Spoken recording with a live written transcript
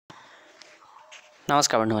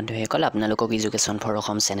নমস্কাৰ বন্ধুসকল আপোনালোকক এডুকেশ্যন ফৰ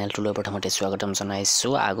অসম চেনেলটোলৈ প্ৰথমতে স্বাগতম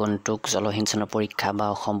জনাইছোঁ আগন্তুক জলসিঞ্চন পৰীক্ষা বা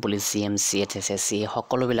অসম পুলিচ জিএমচি এছএছসি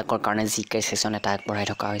সকলোবিলাকৰ কাৰণে জিকে সেশন এটা আগবঢ়াই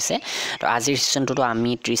থকা হৈছে তো আজিৰ সেশনটোতো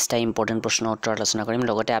আমি 30টা ইম্পৰ্টেন্ট প্ৰশ্ন উত্তৰ আলোচনা কৰিম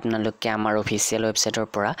লগতে আপোনালোকে আমাৰ অফিচিয়েল ৱেবছাইটৰ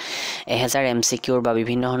পৰা 1000 MCQৰ বা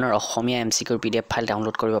বিভিন্ন ধৰণৰ অসমীয়া MCQৰ PDF ফাইল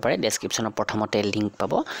ডাউনলোড কৰিব পাৰে ডেসক্ৰিপচনত প্ৰথমতে লিংক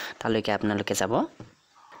পাব তালৈকে আপোনালোকে যাব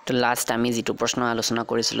তো লাষ্ট আমি যেটো প্ৰশ্ন আলোচনা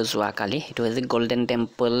কৰিছিলো যোৱা কালি হেতু হৈছে golden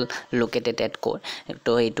temple located at code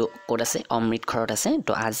তো এইটো কোড আছে অমৃতসৰত আছে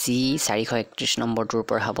তো আজি 431 নম্বৰটোৰ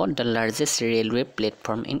পৰা হ'ব the largest railway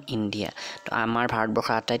platform in India তো আমাৰ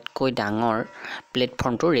ভাৰতবৰ্ষৰ আটাইতকৈ ডাঙৰ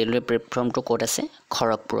প্লেটফৰ্মটো ৰেলৱে প্লেটফৰ্মটো কোড আছে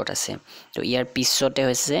খড়গপুৰত আছে তো ইয়াৰ পিছতে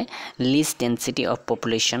হৈছে list density of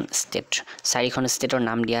population state চাৰিখন ষ্টেটৰ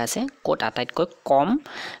নাম দিয়া আছে কোড আটাইতকৈ কম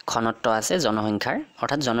ঘনত্ব আছে জনসংখ্যাৰ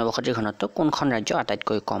অৰ্থাৎ জনবসতিৰ ঘনত্ব কোনখন ৰাজ্য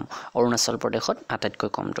আটাইতকৈ কম অৰুণাচল প্ৰদেশত আটাইতকৈ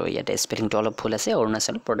কম তো ইয়াতে স্পেলিংটো অলপ ভুল আছে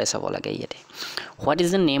অৰুণাচল প্ৰদেশ হ'ব লাগে ইয়াতে what is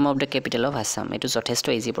the name of the capital of Assam এটো যথেষ্ট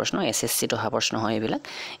ইজি প্ৰশ্ন এসএসসি তো হা প্ৰশ্ন হয় এবিলাক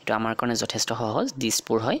এটো আমাৰ কাৰণে যথেষ্ট সহজ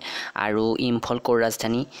দিছপুৰ হয় আৰু ইম্ফল কোৰ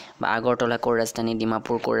ৰাজধানী বা আগৰতলা কোৰ ৰাজধানী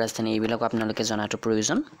ডিমাপুৰ কোৰ ৰাজধানী এইবিলাক আপোনালোকে জনাটো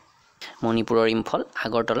প্ৰয়োজন মণিপুৰৰ ইম্ফল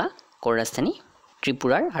আগৰতলা কোৰ ৰাজধানী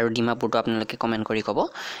ত্ৰিপুৰাৰ আৰু ডিমাপুৰটো আপোনালোকে কমেন্ট কৰি কব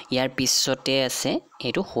ইয়াৰ পিছতে আছে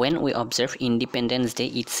এটো when we observe independence day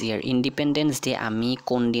each year independence day আমি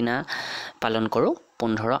কোন দিনা পালন কৰো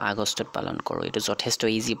 15 আগষ্টত পালন কৰো এটো যথেষ্ট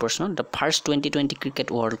ইজি প্ৰশ্ন the first 2020 cricket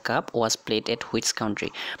world cup was played at which country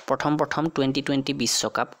প্ৰথম 2020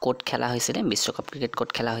 বিশ্বকাপ কোট খেলা হৈছিল বিশ্বকাপ ক্ৰিকেট কোট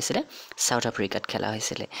খেলা হৈছিল সাউথ আফ্ৰিকাত খেলা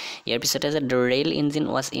হৈছিল ইয়াৰ পিছতে যে the rail engine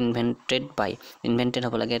was invented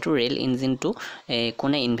হ'ব লাগে এটো ৰেল ইঞ্জিনটো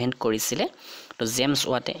কোনে ইনভেন্ট কৰিছিল তো জেমস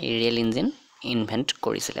ওয়াটে ৰেল ইঞ্জিন ইনভেন্ট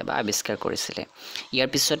কৰিছিলে বা আৱিষ্কাৰ কৰিছিলে ইয়াৰ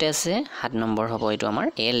পিছতে আছে 7 নম্বৰ হ'ব এটো আমাৰ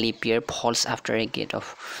a leap year false after A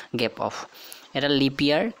gap of এটা লিপ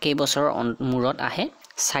ইয়াৰ কেই বছৰ মূৰত আহে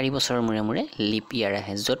 4 বছৰৰ মূৰে লিপ ইয়াৰ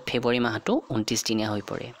আহে যত ফেব্ৰুৱাৰী মাহটো 29 দিনীয়া হৈ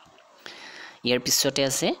পৰে ইয়াৰ পিছতে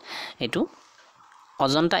আছে এটো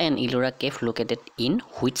Ajanta and Ellora cave located in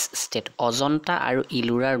which state Ajanta আৰু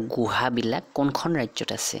ইলোৰাৰ গুহাবিলাক কোনখন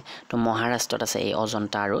ৰাজ্যত আছে তো মহাৰাষ্ট্ৰত আছে এই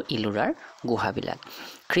অজন্তা আৰু ইলোৰাৰ গুহাবিলাক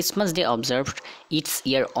ক্ৰিসমাস day observed it's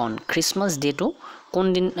year on ক্ৰিসমাস day to কোন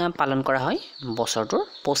দিন পালন কৰা হয় বছৰটোৰ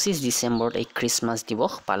 25 ডিসেম্বৰত এই ক্ৰিসমাস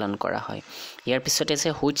দিৱস পালন কৰা হয় ইয়াৰ পিছতে আছে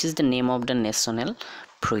which is the name of the national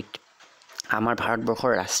fruit আমাৰ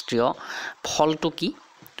ভাৰতবৰ্ষৰ ৰাষ্ট্ৰীয় ফলটো কি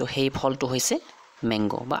তো সেই ফলটো হৈছে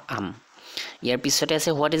ম্যাঙ্গো বা আম ইয়াৰ পিছতে আছে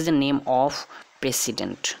what is the name of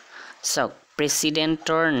president so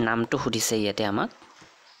প্ৰেসিডেন্টৰ নামটো সুধিছে ইয়াতে আমাক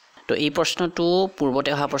তো এই প্ৰশ্নটো পূৰ্বতে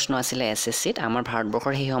অহা প্ৰশ্ন আছিল এসএসসিত আমাৰ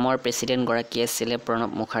ভাৰতবৰ্ষৰ সেই সময়ৰ প্ৰেসিডেন্ট গৰাকী আছিল প্ৰণৱ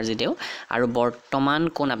মুখাৰ্জী দেও আৰু বৰ্তমান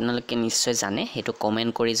কোন আপোনালোকে নিশ্চয় জানে হেতু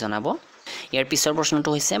কমেন্ট কৰি জনাব ইয়াৰ পিছৰ প্ৰশ্নটো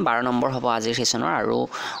হৈছে 12 নম্বৰ হ'ব আজিৰ সেশনৰ আৰু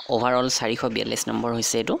ওভাৰঅল 442 নম্বৰ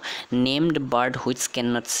হৈছে এটো named bird which can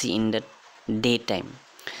not C in the day time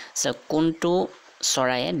so কোনটো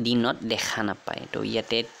চৰায়ে দিনত দেখা নাপায় তো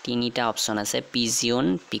ইয়াতে তিনিটা অপচন আছে পিজিয়ন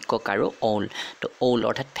পিকক আৰু অল তো অল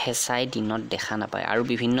অৰ্থাৎ ফেসাই দিনত দেখা নাপায় আৰু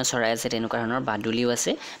বিভিন্ন চৰাই আছে তেনেকুৱা ধৰণৰ বাদুলিও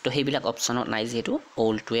আছে তো সেইবিলাক অপচনত নাই যেটো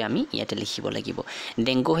অলটোৱে আমি ইয়াতে লিখিব লাগিব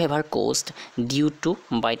dengue favour coast due to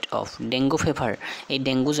bite of dengue favour এই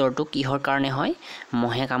ডেংগু জ্বৰটো কিহৰ কাৰণে হয়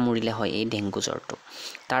মহে কামুৰিলে হয় এই ডেংগু জ্বৰটো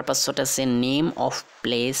তাৰ পাছত আছে name of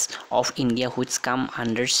place of India which কাম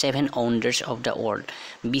আন্ডাৰ 7 ওণ্ডাৰ্ছ অফ দ্য ৱৰ্ল্ড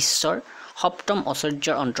বিশ্বৰ সপ্তম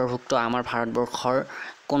আশ্চৰ্যৰ অন্তৰ্ভুক্ত আমাৰ ভাৰতবৰ্ষৰ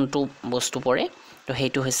কোনটো বস্তু পৰে তো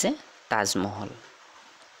হেতু হৈছে Taj Mahal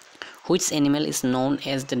which animal is noun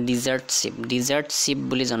as the desert শিপ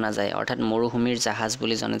বুলি জনা যায় অৰ্থাৎ মৰুভূমিৰ জাহাজ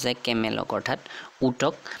বুলি জনা যায় কেমেলক অৰ্থাৎ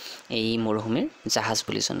উটক এই মৰুভূমিৰ জাহাজ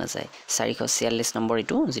বুলি জনা যায় 446 নম্বৰ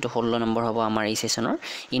এটো যেটো 16 নম্বৰ হ'ব আমাৰ এই সেশনৰ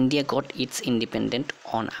India gut it's independent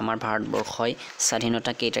on আমাৰ ভাৰতবৰ্ষই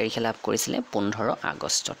স্বাধীনতা কেই তাৰিখে লাভ কৰিছিল 15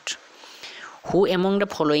 আগষ্টত Who among the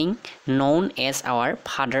following known as our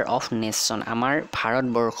father of nation আমাৰ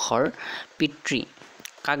ভাৰতবৰ্ষৰ পিতৃ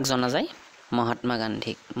কাক জনা যায় মহাত্মা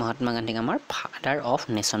গান্ধীক আমাৰ ফাদাৰ অফ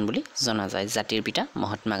নেশন বুলি জনা যায় জাতিৰ পিতা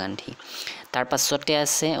মহাত্মা গান্ধী তাৰ পাছতে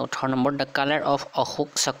আছে 18 number the colour of Ashok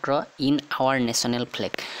চক্ৰ ইন আৱাৰ নেশনেল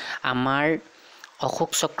ফ্লেগ আমাৰ অশোক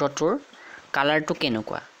চক্ৰটোৰ কালাৰটো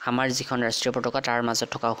কেনেকুৱা আমাৰ যিখন ৰাষ্ট্ৰীয় পতাকা তাৰ মাজত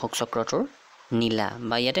থকা অশোক চক্ৰটোৰ নীলা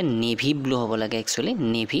বা ইয়াতে নেভি ব্লু হ'ব লাগে একচুয়ালি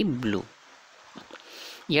নেভি ব্লু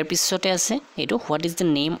ইয়াৰ পিছতে আছে এটো what is the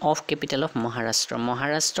name of capital of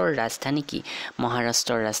মহাৰাষ্ট্ৰৰ ৰাজধানী কি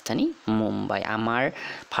মহাৰাষ্ট্ৰৰ ৰাজধানী মুম্বাই আমাৰ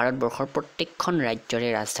ভাৰতবৰ্ষৰ প্ৰত্যেকখন ৰাজ্যৰে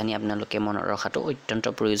ৰাজধানী আপোনালোকে মনত ৰখাটো অত্যন্ত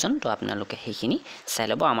প্ৰয়োজন তো আপোনালোকে সেইখিনি চাই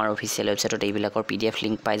লব আমাৰ অফিচিয়েল ৱেবছাইটত এইবিলাকৰ PDF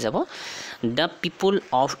লিংক পাই যাব the people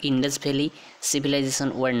of Indus valley civilization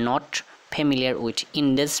were not familiar with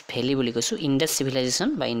Indus valley বুলি কৈছোঁ ইণ্ডাছ চিভিলাইজেশ্যন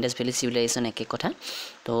বা ইণ্ডাছ ভেলী চিভিলাইজেশ্যন একে কথা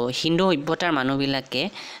তো হিন্দু সভ্যতাৰ মানুহবিলাকে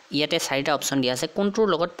ইয়াতে চাৰিটা অপশ্যন দিয়া আছে কোনটোৰ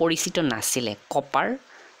লগত পৰিচিত নাছিলে কপাৰ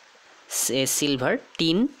সিলভাৰ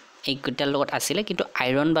টিন এইকেইটাৰ লগত আছিলে কিন্তু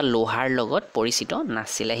আইৰণ বা লোহাৰ লগত পৰিচিত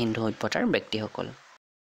নাছিলে হিন্দু সভ্যতাৰ ব্যক্তিসকল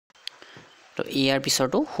তো ইয়াৰ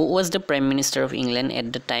পিছতো হু was the prime minister of England at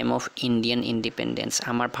the time of Indian independence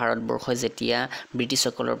আমাৰ ভাৰতবৰ্ষই যেতিয়া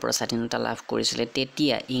ব্ৰিটিছসকলৰ পৰা স্বাধীনতা লাভ কৰিছিলে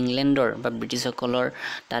তেতিয়া ইংলেণ্ডৰ বা ব্ৰিটিছসকলৰ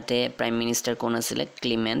তাতে প্ৰাইম মিনিষ্টাৰ কোন আছিলে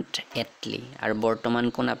ক্লিমেণ্ট এটলি আৰু বৰ্তমান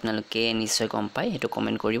কোন আপোনালোকে নিশ্চয় গম পায় সেইটো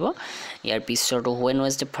কমেণ্ট কৰিব ইয়াৰ পিছতো when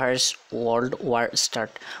was the first world war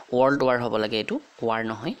start world war হ'ব লাগে এইটো war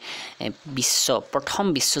নহয় প্ৰথম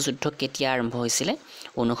বিশ্বযুদ্ধ কেতিয়া আৰম্ভ হৈছিলে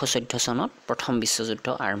 1914 চনত প্ৰথম বিশ্বযুদ্ধ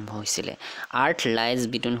আৰম্ভ হৈছিলে Earth lies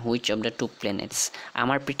between which of the two planets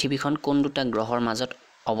আমাৰ পৃথিৱীখন কোন দুটা গ্ৰহৰ মাজত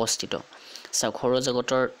অৱস্থিত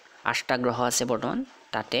সৌৰজগতৰ 8টা গ্ৰহ আছে বৰ্তমান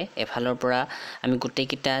তাতে এফালৰ পৰা আমি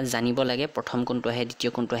গোটেইকিটা জানিব লাগে প্ৰথম কোনটো আহে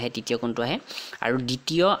দ্বিতীয় কোনটো আহে তৃতীয় কোনটো আহে আৰু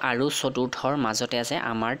দ্বিতীয় আৰু চতুৰ্থৰ মাজতে আছে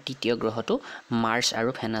আমাৰ তৃতীয় গ্ৰহটো মাৰ্চ আৰু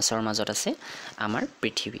ভেনাছৰ মাজত আছে আমাৰ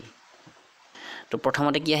পৃথিৱী তো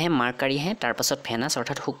প্ৰথমতে কি আহে মাৰ্কাৰী আহে তাৰ পাছত ভেনাছ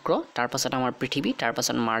অৰ্থাৎ শুক্ৰ তাৰ পাছত আমাৰ পৃথিৱী তাৰ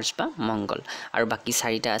পাছত মাৰ্চ বা মংগল আৰু বাকি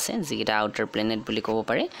চাৰিটা আছে যিকেইটা আউটাৰ প্লেনেট বুলি ক'ব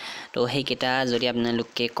পাৰে তো সেইকেইটা যদি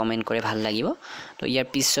আপোনালোকে কমেণ্ট কৰে ভাল লাগিব তো ইয়াৰ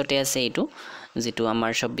পিছতে আছে এইটো যেটো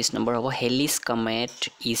আমাৰ 26 নম্বৰ হ'ব হেলিছ comment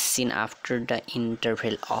is seen after the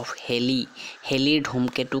interval of হেলিৰ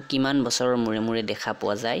ধূমকেতু কিমান বছৰৰ মূৰে মূৰে দেখা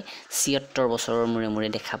পোৱা যায় 76 বছৰৰ মূৰে মূৰে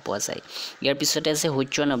দেখা পোৱা যায় ইয়াৰ পিছতে আছে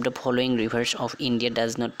which one of the following rivers of India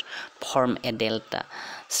does not form a delta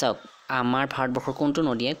সব আমাৰ ভাৰতবৰ্ষৰ কোনটো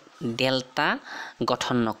নদীয়ে ডেল্টা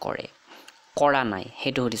গঠন নকৰে কৰা নাই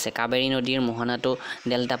হেতু হদিছে কাবেৰী নদীৰ মোহনাটো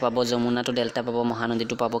ডেল্টা পাব যমুনাটো ডেল্টা পাব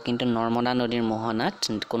মহানদীটো পাব কিন্তু নৰ্মদা নদীৰ মোহনাত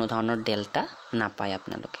কোনো ধৰণৰ ডেল্টা নাপায়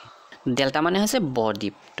আপোনালোকে ডেল্টা মানে হৈছে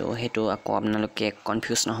বদ্বীপ তো হেতু আকৌ আপোনালোকে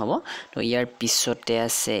কনফিউজ নহব তো ইয়াৰ পিছতে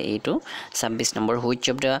আছে এইটো 26 number which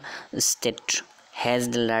of the state has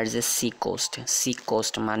the largest sea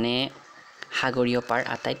coast মানে সাগৰীয় পাৰ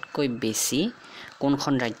আটাইতকৈ বেছি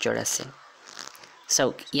কোনখন ৰাজ্যৰ আছে সো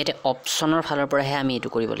ইয়াতে অপচনৰ ফালৰ পৰাহে আমি এটো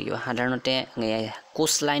কৰিব লাগিব সাধাৰণতে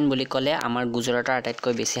কোষ্ট লাইন বুলি ক'লে আমাৰ গুজৰাটৰ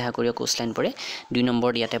আটাইতকৈ বেছি সাগৰীয় কোষ্ট লাইন পৰে 2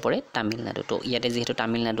 নম্বৰ ইয়াতে পৰে তামিলনাডু তো ইয়াতে যেহেতু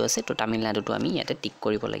তামিলনাডু আছে তো তামিলনাডুটো আমি ইয়াতে টিক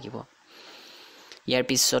কৰিব লাগিব ইয়াৰ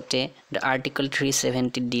পিছতে the article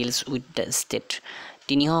 370 deals with the state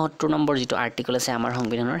 370 number যেটো আৰ্টিকল আছে আমাৰ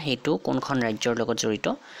সংবিধানৰ হেতু কোনখন ৰাজ্যৰ লগত জড়িত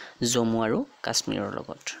জম্মু আৰু কাশ্মীৰৰ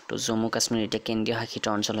লগত তো জম্মু কাশ্মীৰ এটা কেন্দ্ৰীয় শাসিত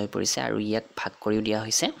অঞ্চল হৈ পৰিছে আৰু ইয়াক ভাগ কৰিও দিয়া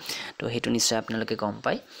হৈছে তো হেতু নিশ্চয় আপোনালোকে গম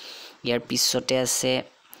পায় ইয়াৰ পিছতে আছে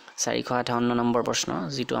 458 নম্বৰ প্ৰশ্ন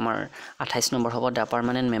যেটো আমাৰ 28 নম্বৰ হ'ব দা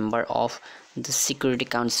permanent member of the security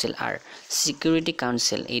council are security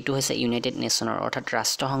council এইটো হৈছে ইউনাইটেড নেশনৰ অৰ্থাৎ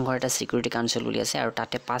ৰাষ্ট্ৰসংঘৰ এটা security council বুলি আছে আৰু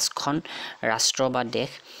তাতে 5খন ৰাষ্ট্ৰ বা দেশ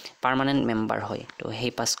পাৰ্মানেন্ট মেম্বাৰ হয় তো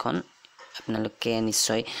সেই 5খন আপোনালোকে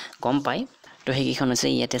নিশ্চয় গম পায় তো সেইখন আছে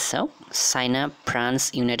ইয়াতে চাও China France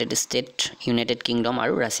United state United kingdom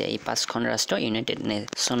আৰু ৰাছিয়া এই 5খন ৰাষ্ট্ৰ ইউনাইটেড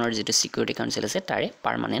নেশনৰ যেটো security council আছে তাৰে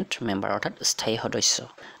পাৰ্মানেন্ট মেম্বাৰ অৰ্থাৎ স্থায়ী সদস্য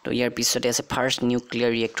তো ইয়াৰ পিছতে আছে first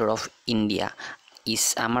nuclear reactor of India is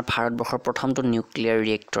আমাৰ ভাৰতবৰ্ষৰ প্ৰথমটো নিউক্লিয়াৰ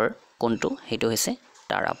ৰিয়েক্টৰ কোনটো হেতু হৈছে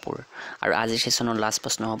তাৰাপুৰ আৰু আজি সেশনৰ লাষ্ট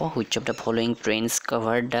প্ৰশ্ন হ'ব which of the following trains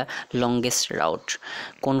cover the longest route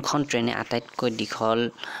কোনখন ট্ৰেনে আটাইতকৈ দীঘল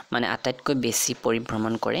মানে আটাইতকৈ বেছি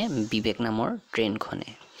পৰিভ্ৰমণ কৰে বিবেক নামৰ ট্ৰেইনখনে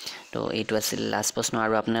তো এইটো আছিল লাষ্ট প্ৰশ্ন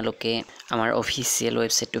আৰু আপোনালোকে আমাৰ অফিচিয়েল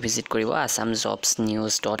ওয়েবসাইটটো ভিজিট কৰিব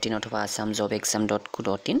assamjobsnews.in অথবা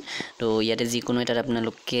assamjobexam.co.in তো ইয়াতে যিকোনো এটা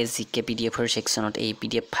আপোনালোকে জিকে পিডিএফ ৰ সেকশনত এই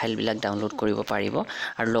পিডিএফ ফাইল বিলাক ডাউনলোড কৰিব পাৰিব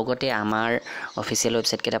আৰু লগতে আমাৰ অফিচিয়েল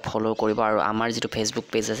ওয়েবসাইট কেটা ফলো কৰিব আৰু আমাৰ যেটো ফেসবুক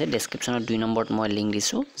পেজ আছে ডেসক্ৰিপচনত 2 নম্বৰত মই লিংক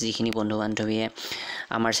দিছো যিখিনি বন্ধু বান্ধৱীয়ে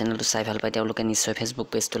আমাৰ চেনেলটো চাই ভাল পায় তেওঁলোকে নিশ্চয় ফেসবুক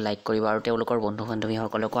পেজটো লাইক কৰিব আৰু তেওঁলোকৰ বন্ধু বান্ধৱী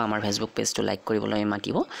সকলকো আমাৰ ফেসবুক পেজটো লাইক কৰিবলৈ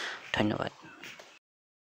মাতিব ধন্যবাদ